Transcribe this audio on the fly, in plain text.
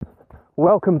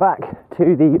Welcome back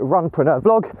to the Runpreneur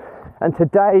vlog, and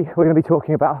today we're going to be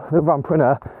talking about the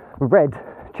Runpreneur RED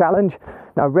challenge.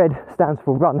 Now RED stands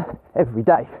for Run Every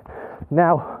Day.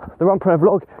 Now the Runpreneur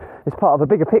vlog is part of a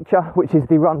bigger picture, which is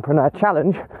the Runpreneur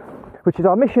challenge, which is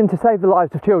our mission to save the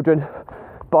lives of children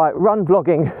by run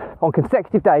vlogging on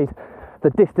consecutive days the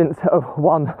distance of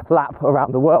one lap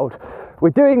around the world. We're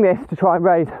doing this to try and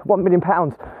raise £1 million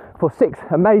for 6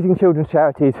 amazing children's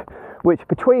charities, which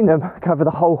between them cover the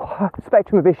whole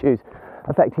spectrum of issues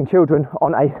affecting children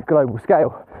on a global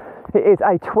scale. It is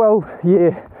a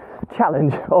 12-year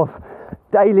challenge of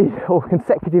daily or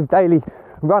consecutive daily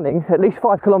running at least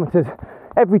 5 kilometres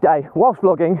every day whilst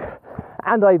vlogging,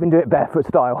 and I even do it barefoot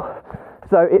style.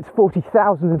 So it's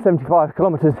 40,075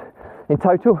 kilometres in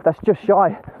total. That's just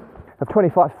shy of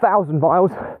 25,000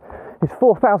 miles. It's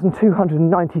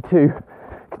 4,292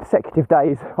 consecutive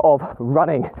days of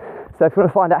running. So if you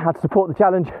want to find out how to support the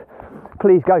challenge,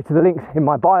 please go to the links in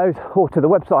my bios or to the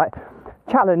website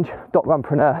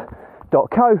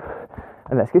challenge.runpreneur.co,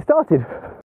 and let's get started.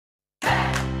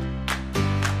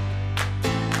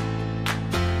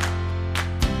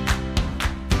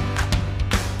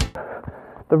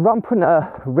 The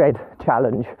Runpreneur RED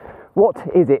challenge. What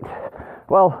is it?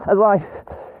 Well, as I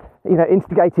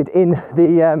instigated in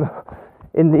the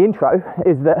intro,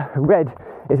 is that RED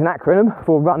is an acronym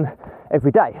for Run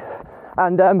Every Day.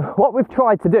 And what we've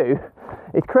tried to do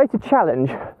is create a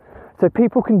challenge so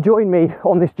people can join me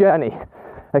on this journey.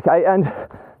 Okay, and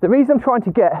the reason I'm trying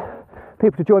to get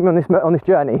people to join me on this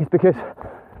journey is because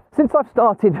since I've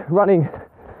started running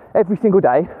every single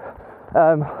day,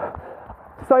 so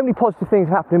many positive things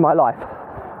have happened in my life,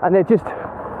 and they're just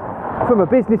from a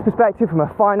business perspective, from a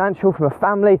financial, from a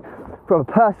family, from a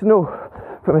personal,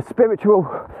 from a spiritual,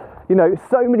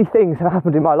 so many things have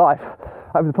happened in my life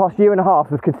over the past year and a half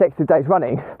of consecutive days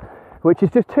running, which is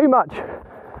just too much.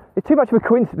 It's too much of a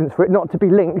coincidence for it not to be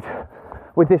linked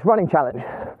with this running challenge.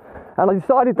 And I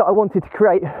decided that I wanted to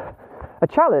create a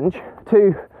challenge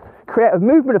to create a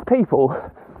movement of people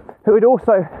who would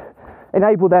also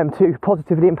enable them to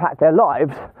positively impact their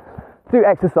lives through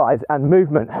exercise and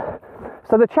movement.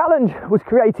 So the challenge was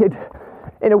created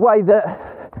in a way that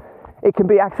it can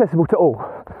be accessible to all.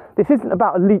 This isn't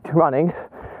about elite running.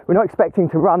 We're not expecting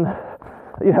to run,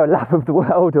 a lap of the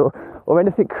world or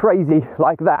anything crazy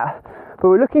like that. But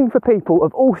we're looking for people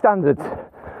of all standards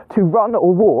to run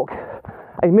or walk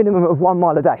a minimum of 1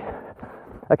 mile a day.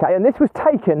 Okay, and this was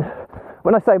taken,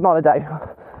 when I say mile a day,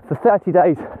 for 30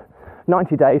 days,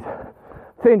 90 days,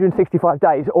 365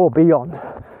 days or beyond.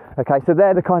 Okay, so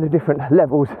they're the kind of different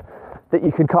levels that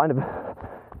you can kind of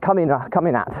come in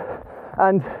at.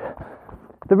 And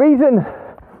the reason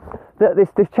that this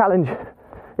challenge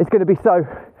is going to be so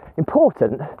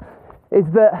important is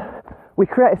that we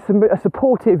create a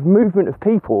supportive movement of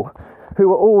people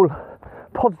who are all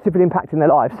positively impacting their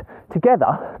lives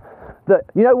together. That,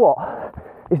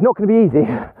 it's not going to be easy.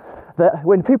 That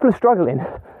when people are struggling,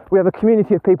 we have a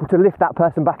community of people to lift that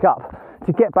person back up,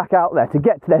 to get back out there, to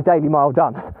get to their daily mile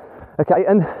done. Okay,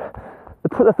 and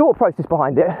the thought process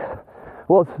behind it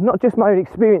was not just my own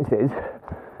experiences,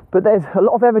 but there's a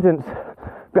lot of evidence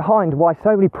behind why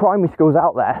so many primary schools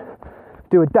out there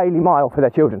do a daily mile for their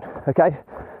children. Okay,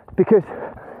 because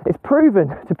it's proven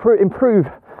to improve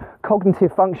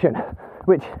cognitive function,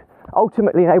 which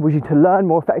ultimately enables you to learn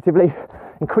more effectively,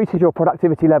 increases your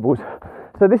productivity levels.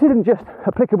 So this isn't just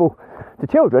applicable to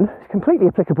children, it's completely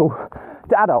applicable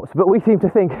to adults, but we seem to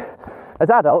think as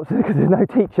adults, because there's no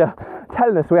teacher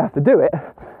telling us we have to do it,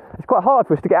 it's quite hard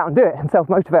for us to get out and do it and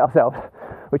self-motivate ourselves,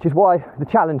 which is why the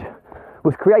challenge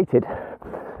was created.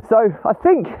 So I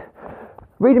think,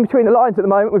 reading between the lines at the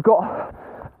moment, we've got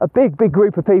a big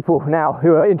group of people now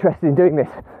who are interested in doing this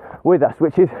with us,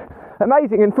 which is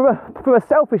amazing. And from a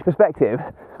selfish perspective,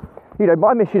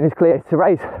 my mission is clear: to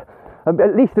raise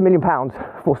at least £1 million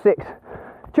for 6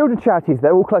 children's charities that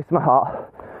are all close to my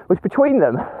heart, which between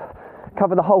them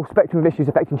cover the whole spectrum of issues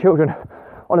affecting children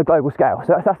on a global scale.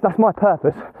 So that's my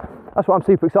purpose. That's what I'm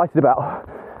super excited about.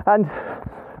 And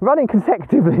running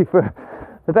consecutively for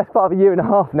the best part of a year and a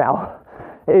half now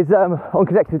is on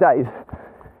consecutive days.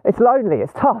 It's lonely,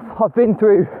 it's tough. I've been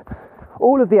through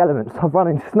all of the elements. I've run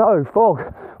in snow,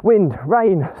 fog, wind,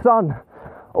 rain, sun,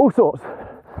 all sorts.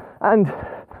 And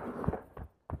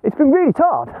it's been really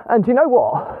hard. And you know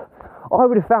what? I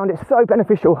would have found it so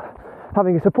beneficial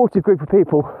having a supportive group of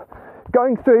people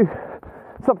going through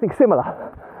something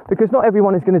similar, because not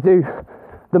everyone is going to do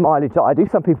the mileage that I do.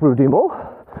 Some people will do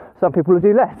more, some people will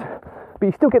do less, but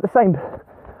you still get the same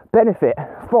benefit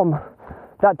from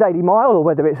that daily mile, or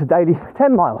whether it's a daily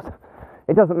 10 miles.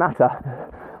 It doesn't matter.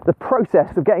 The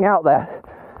process of getting out there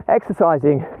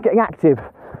exercising, getting active,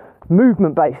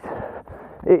 movement based,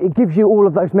 it gives you all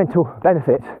of those mental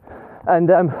benefits. And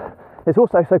it's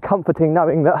also so comforting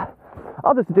knowing that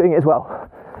others are doing it as well.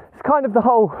 It's kind of the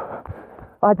whole,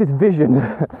 I had this vision.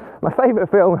 My favourite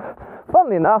film,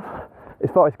 funnily enough, is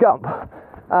Forrest Gump.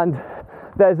 And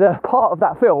there's a part of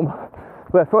that film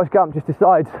where Forrest Gump just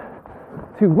decides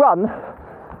to run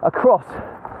across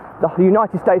the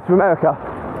United States of America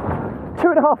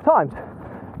 2.5 times.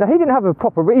 Now, he didn't have a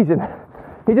proper reason.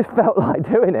 He just felt like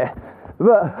doing it.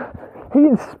 But he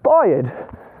inspired,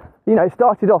 it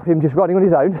started off him just running on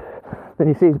his own. Then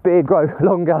you see his beard grow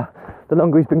longer, the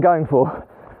longer he's been going for.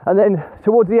 And then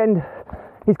towards the end,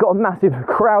 he's got a massive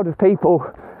crowd of people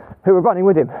who are running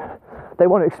with him. They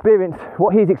want to experience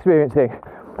what he's experiencing.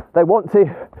 They want to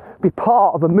be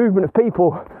part of a movement of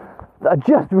people that are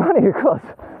just running across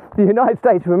the United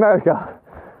States of America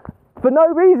for no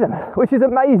reason, which is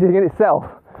amazing in itself.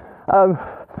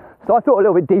 So I thought a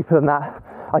little bit deeper than that.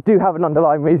 I do have an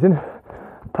underlying reason.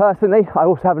 Personally, I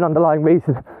also have an underlying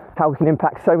reason how we can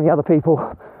impact so many other people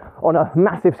on a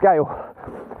massive scale.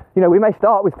 We may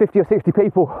start with 50 or 60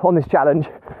 people on this challenge,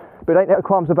 but ain't no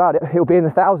qualms about it. It'll be in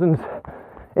the thousands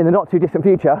in the not too distant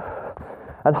future,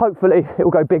 and hopefully it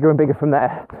will go bigger and bigger from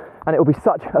there, and it will be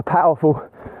such a powerful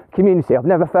community. I've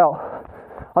never felt,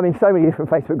 I'm in so many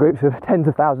different Facebook groups with tens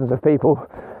of thousands of people,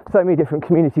 so many different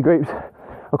community groups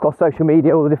across social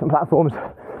media, all the different platforms,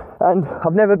 and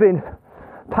I've never been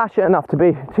passionate enough to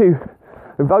be too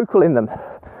vocal in them.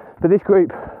 For this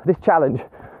group, this challenge,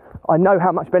 I know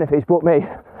how much benefit it's brought me,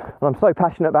 and I'm so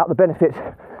passionate about the benefits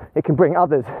it can bring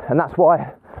others, and that's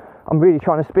why I'm really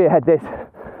trying to spearhead this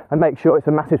and make sure it's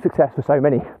a massive success for so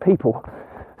many people.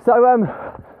 So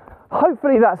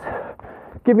hopefully that's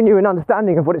given you an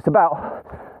understanding of what it's about.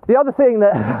 The other thing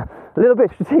that, a little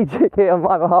bit strategic here on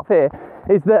my behalf here,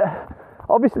 is that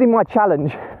obviously my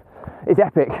challenge is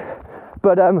epic,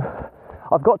 but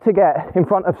I've got to get in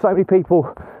front of so many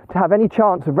people to have any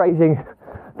chance of raising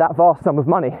that vast sum of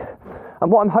money. And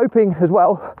what I'm hoping as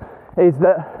well is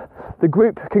that the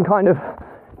group can kind of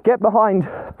get behind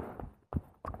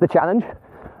the challenge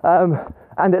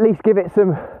and at least give it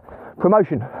some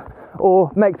promotion or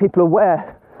make people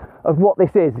aware of what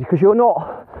this is, because you're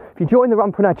not, if you join the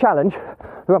Runpreneur Challenge,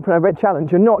 the Runpreneur Red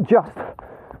Challenge, you're not just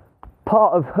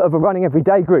part of a running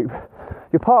everyday group,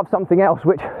 you're part of something else,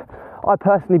 which I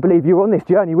personally believe you're on this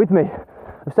journey with me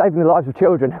of saving the lives of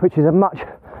children, which is a much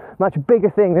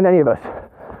bigger thing than any of us.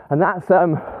 And that's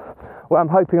where I'm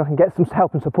hoping I can get some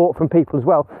help and support from people as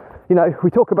well.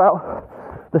 We talk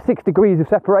about the 6 degrees of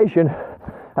separation,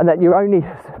 and that you're only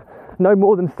no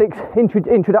more than 6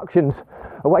 introductions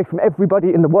away from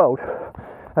everybody in the world.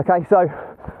 Okay, so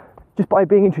just by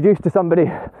being introduced to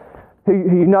somebody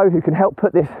who can help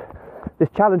put this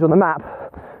challenge on the map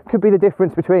could be the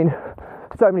difference between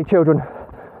so many children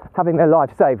having their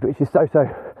lives saved, which is so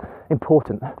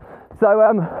important. So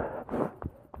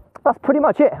that's pretty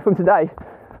much it from today.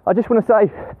 I just want to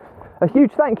say a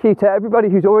huge thank you to everybody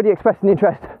who's already expressed an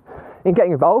interest in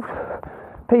getting involved,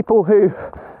 people who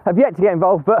have yet to get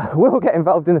involved but will get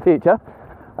involved in the future.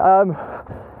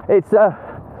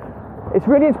 It's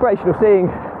really inspirational seeing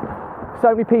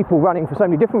so many people running for so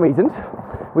many different reasons.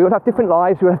 We all have different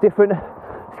lives, we all have different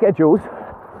schedules,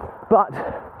 but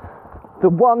the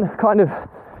one kind of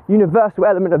universal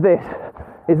element of this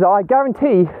is that I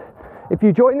guarantee if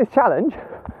you join this challenge,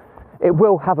 it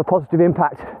will have a positive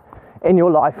impact in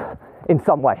your life in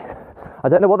some way. I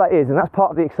don't know what that is, and that's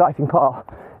part of the exciting part.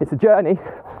 It's a journey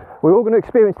we're all going to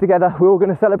experience together. We're all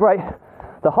going to celebrate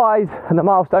the highs and the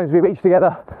milestones we reach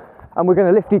together, and we're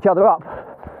going to lift each other up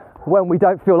when we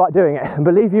don't feel like doing it. And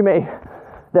believe you me,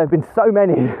 there have been so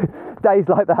many days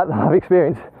like that I've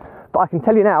experienced, but I can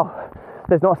tell you now,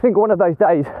 there's not a single one of those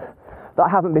days that I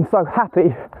haven't been so happy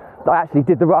that I actually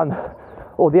did the run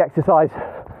or the exercise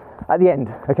at the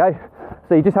end, okay?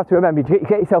 So you just have to remember to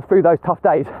get yourself through those tough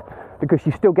days, because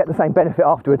you still get the same benefit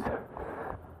afterwards.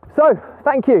 So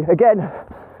thank you again.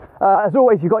 As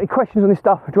always, if you've got any questions on this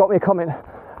stuff, drop me a comment.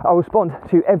 I'll respond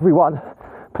to everyone.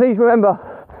 Please remember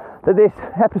that this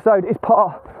episode is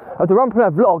part of the Runpreneur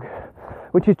vlog,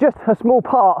 which is just a small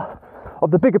part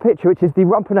of the bigger picture, which is the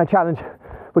Runpreneur Challenge,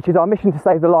 which is our mission to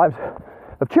save the lives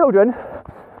of children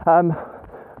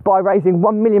by raising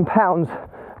 £1 million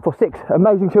for 6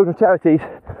 amazing children's charities,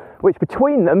 which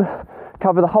between them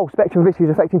cover the whole spectrum of issues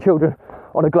affecting children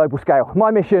on a global scale. My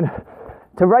mission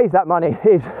to raise that money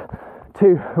is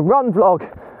to run vlog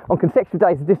on consecutive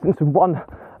days the distance of 1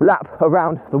 lap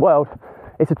around the world.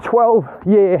 It's a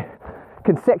 12-year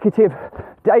consecutive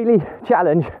daily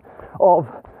challenge of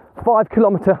 5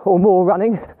 kilometre or more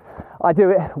running. I do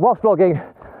it whilst vlogging,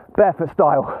 barefoot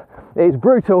style. It is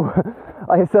brutal.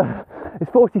 It's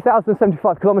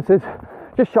 40,075 kilometres,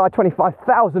 just shy of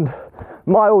 25,000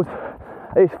 miles.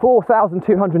 It's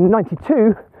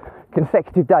 4,292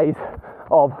 consecutive days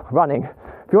of running.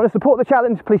 If you want to support the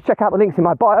challenge, please check out the links in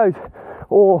my bios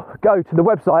or go to the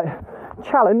website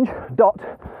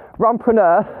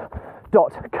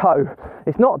challenge.runpreneur.co.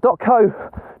 It's not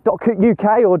 .co.uk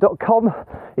or .com,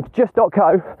 it's just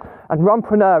 .co, and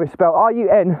Runpreneur is spelled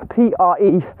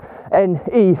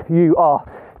RUNPRENEUR.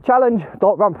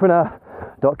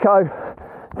 challenge.runpreneur.co.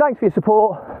 Thanks for your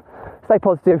support, stay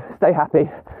positive, stay happy,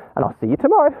 and I'll see you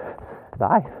tomorrow.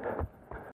 Bye.